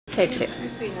Take 2. Here,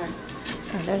 sweetheart.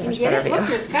 Oh, there's You much get better it? view. Look,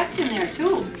 there's guts in there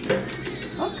too.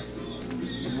 Look.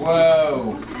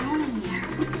 Whoa. Look down in there.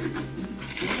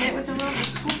 You get it with the little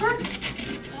scooper?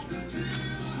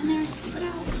 In there and scoop it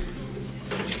out.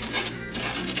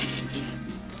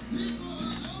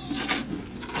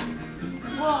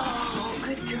 Whoa,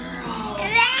 good girl.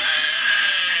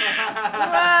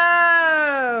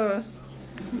 Whoa!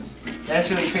 That's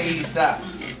really crazy stuff.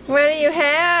 What do you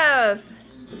have?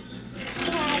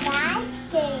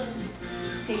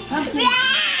 Take pumpkin.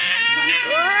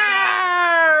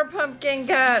 Roar! Pumpkin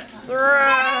guts.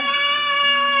 Roar!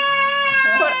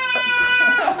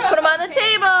 Put them on the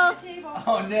table.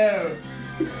 Oh no.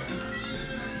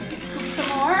 Maybe scoop some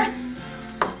more.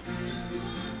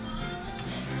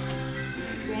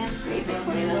 Gran, scrape it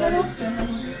for you a little.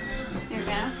 Here,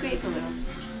 Gran, scrape a little.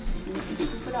 And you can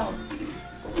scoop it out.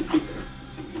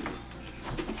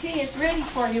 Okay, it's ready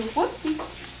for you. Whoopsie.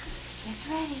 It's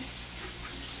ready.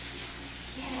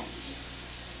 Get it.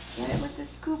 Get it with the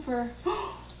scooper.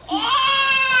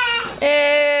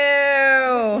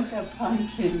 Ew! The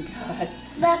pumpkin guts.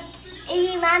 But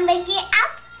is Mommy get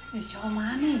up? Show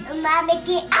Mommy. Mommy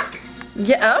get up.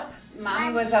 Get up?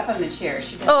 Mommy was up on the chair.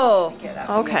 She doesn't Oh, have to get up.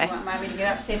 okay. You want Mommy to get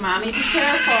up? Say, Mommy, be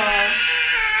careful.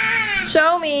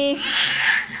 Show me.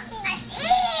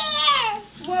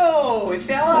 Whoa, it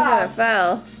fell Look at off. it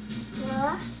fell.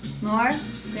 More?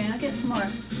 Gran, I'll get some more.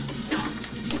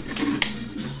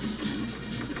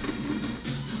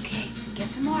 Okay, get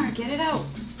some more. Get it out.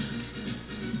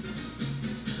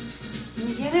 Can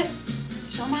you get it?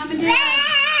 Show Mom and Dad.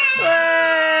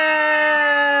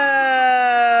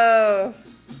 Whoa!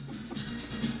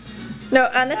 No,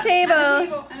 on the table.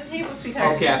 On the table,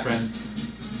 sweetheart. Oh, Catherine.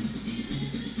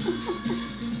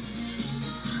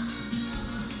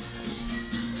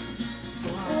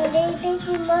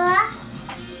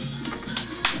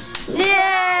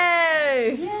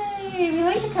 Yay! Yay! We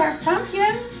like to carve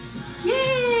pumpkins.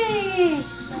 Yay!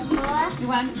 You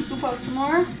want to scoop out some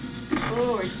more?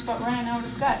 Oh, we're just about running out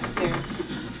of guts here.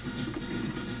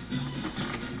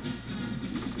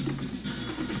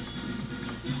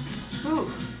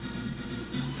 Ooh.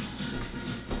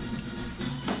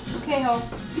 Okay, Hope.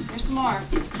 Here's some more.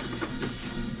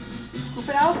 Scoop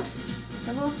it out.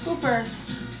 The little scooper.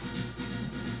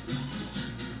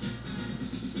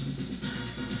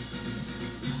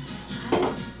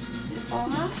 Did it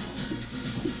fall off?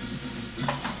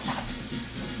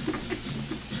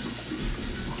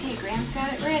 Okay, Gram's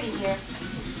got it ready here.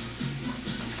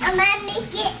 Mommy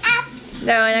get up.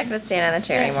 No, I'm not going to stand on the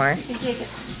chair anymore. You can take it.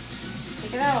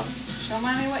 Take it out. Show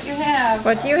Mommy what you have.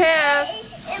 What do you have?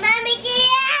 Mommy get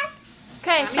up.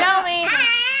 Okay, show me.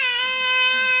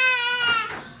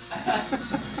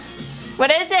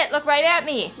 What is it? Look right at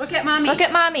me. Look at Mommy. Look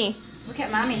at Mommy. Look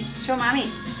at Mommy. Show Mommy.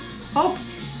 Hope.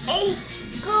 It's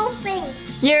scooping.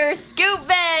 You're scooping.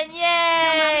 Tell Mommy what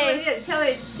Yay! it is. Tell her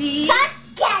it's seed.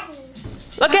 Pumpkin.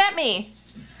 Look at me.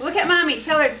 Look at Mommy.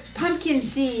 Tell her it's pumpkin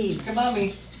seeds. Come on,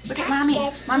 me. Look at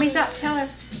Mommy. Mommy's up. Tell her.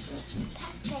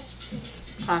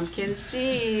 Pumpkin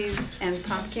seeds and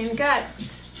pumpkin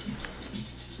guts.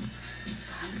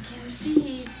 Pumpkin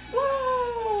seeds.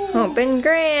 Whoa! Hope and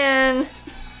Gran.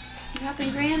 You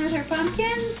helping Gran with her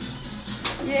pumpkin?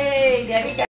 Yay! Daddy got